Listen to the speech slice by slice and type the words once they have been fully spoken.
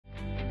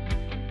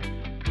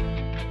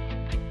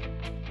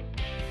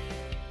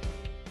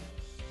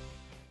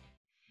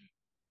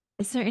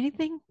Is there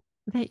anything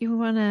that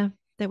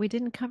we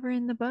didn't cover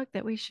in the book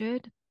that we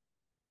should?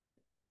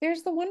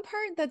 There's the one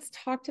part that's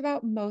talked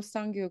about most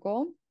on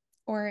Google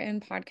or in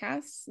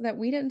podcasts that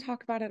we didn't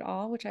talk about at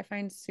all, which I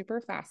find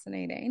super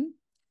fascinating.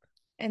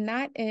 And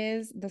that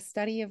is the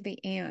study of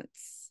the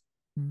ants.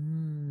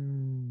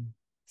 Mm.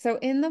 So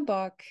in the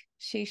book,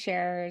 she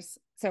shares,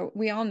 so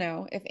we all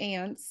know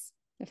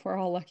if we're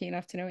all lucky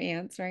enough to know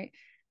ants, right?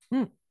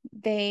 Mm.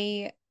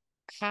 They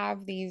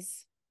have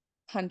these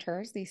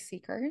hunters, these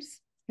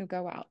seekers who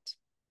go out.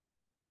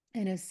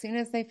 And as soon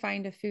as they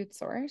find a food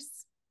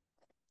source,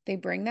 they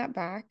bring that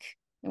back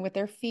and with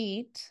their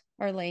feet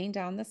are laying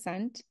down the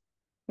scent,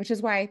 which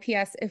is why,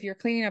 P.S., if you're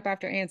cleaning up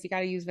after ants, you got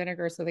to use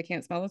vinegar so they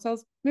can't smell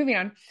themselves. Moving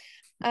on.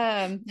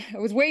 I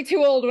was way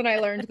too old when I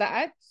learned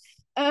that.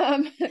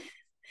 Um,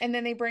 and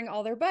then they bring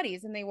all their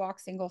buddies and they walk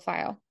single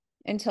file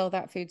until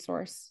that food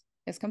source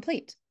is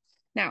complete.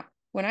 Now,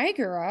 when I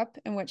grew up,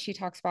 and what she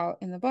talks about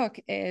in the book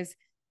is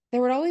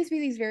there would always be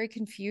these very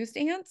confused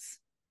ants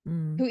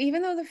Mm. who,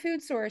 even though the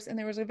food source, and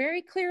there was a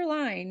very clear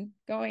line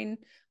going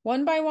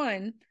one by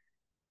one,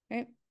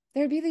 right?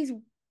 There'd be these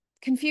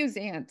confused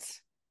ants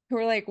who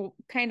were like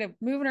kind of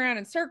moving around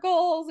in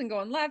circles and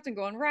going left and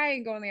going right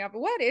and going the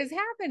opposite. What is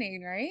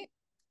happening, right?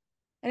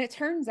 And it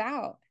turns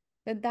out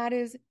that that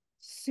is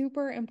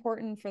super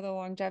important for the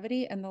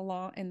longevity and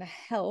the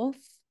health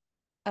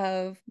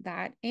of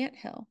that ant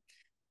hill.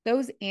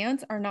 Those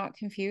ants are not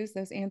confused.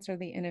 Those ants are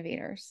the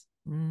innovators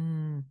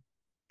Mm.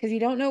 because you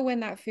don't know when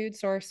that food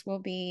source will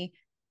be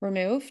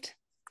removed,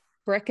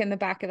 brick in the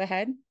back of the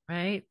head,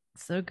 Right?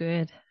 So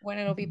good. when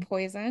it'll be Mhm.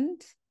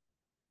 poisoned,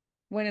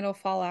 when it'll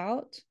fall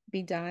out,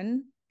 be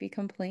done, be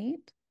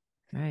complete.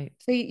 Right.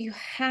 So you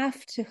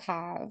have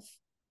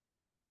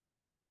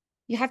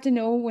to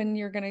know when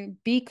you're going to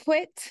be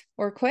quit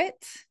or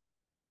quit.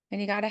 And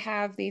you got to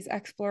have these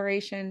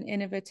exploration,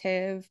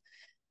 innovative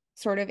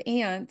sort of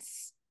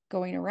ants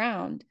going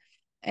around.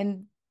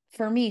 And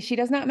for me, she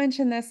does not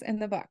mention this in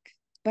the book,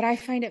 but I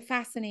find it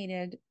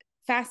fascinating.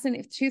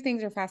 Two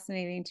things are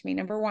fascinating to me.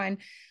 Number one,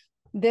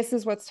 this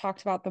is what's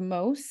talked about the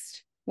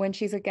most when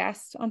she's a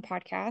guest on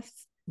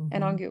podcasts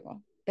and on Hmm.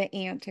 Google, the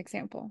ant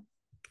example.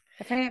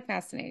 I find it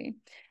fascinating.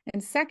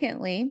 And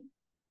secondly,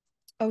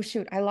 oh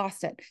shoot, I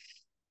lost it.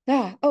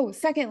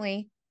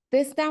 Secondly,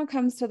 this now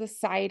comes to the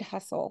side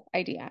hustle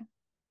idea.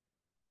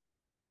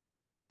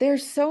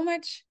 There's so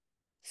much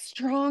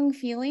strong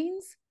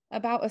feelings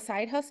about a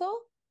side hustle,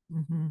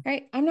 Hmm.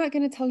 right? I'm not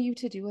going to tell you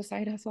to do a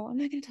side hustle. I'm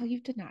not going to tell you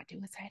to not do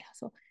a side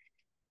hustle.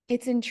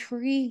 It's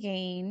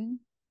intriguing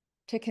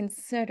to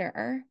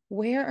consider,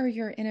 where are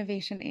your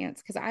innovation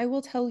ants? Because I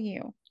will tell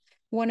you,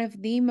 one of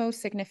the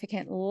most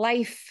significant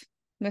life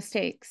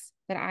mistakes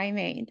that I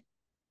made,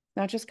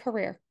 not just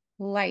career,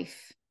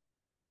 life,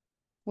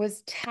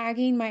 was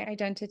tagging my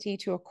identity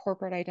to a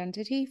corporate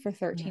identity for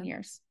 13 Yeah.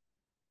 years.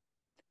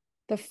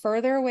 The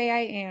further away I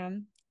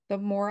am, the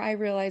more I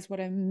realize what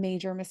a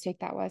major mistake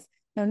that was.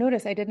 Now,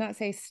 notice I did not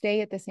say stay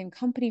at the same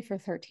company for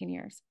 13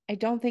 years. I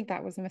don't think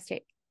that was a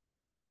mistake.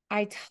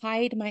 I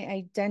tied my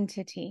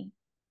identity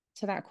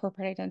to that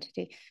corporate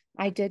identity.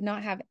 I did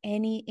not have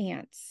any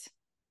ants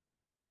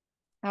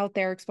out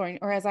there exploring,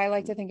 or as I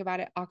like to think about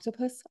it,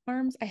 octopus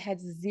arms. I had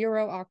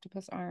zero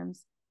octopus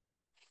arms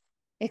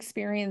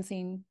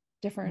experiencing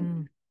different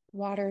Mm.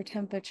 water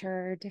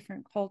temperature,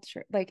 different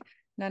culture, like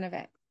none of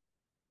it.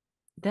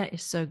 That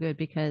is so good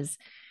because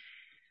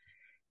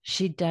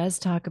she does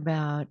talk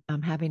about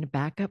having a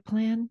backup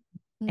plan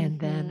and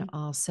then Mm-hmm.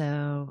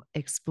 also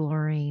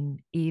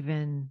exploring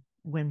even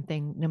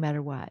no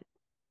matter what.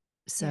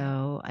 Yeah,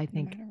 So I no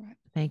think matter what.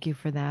 thank you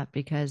for that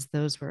because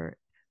those are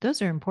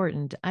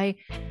important.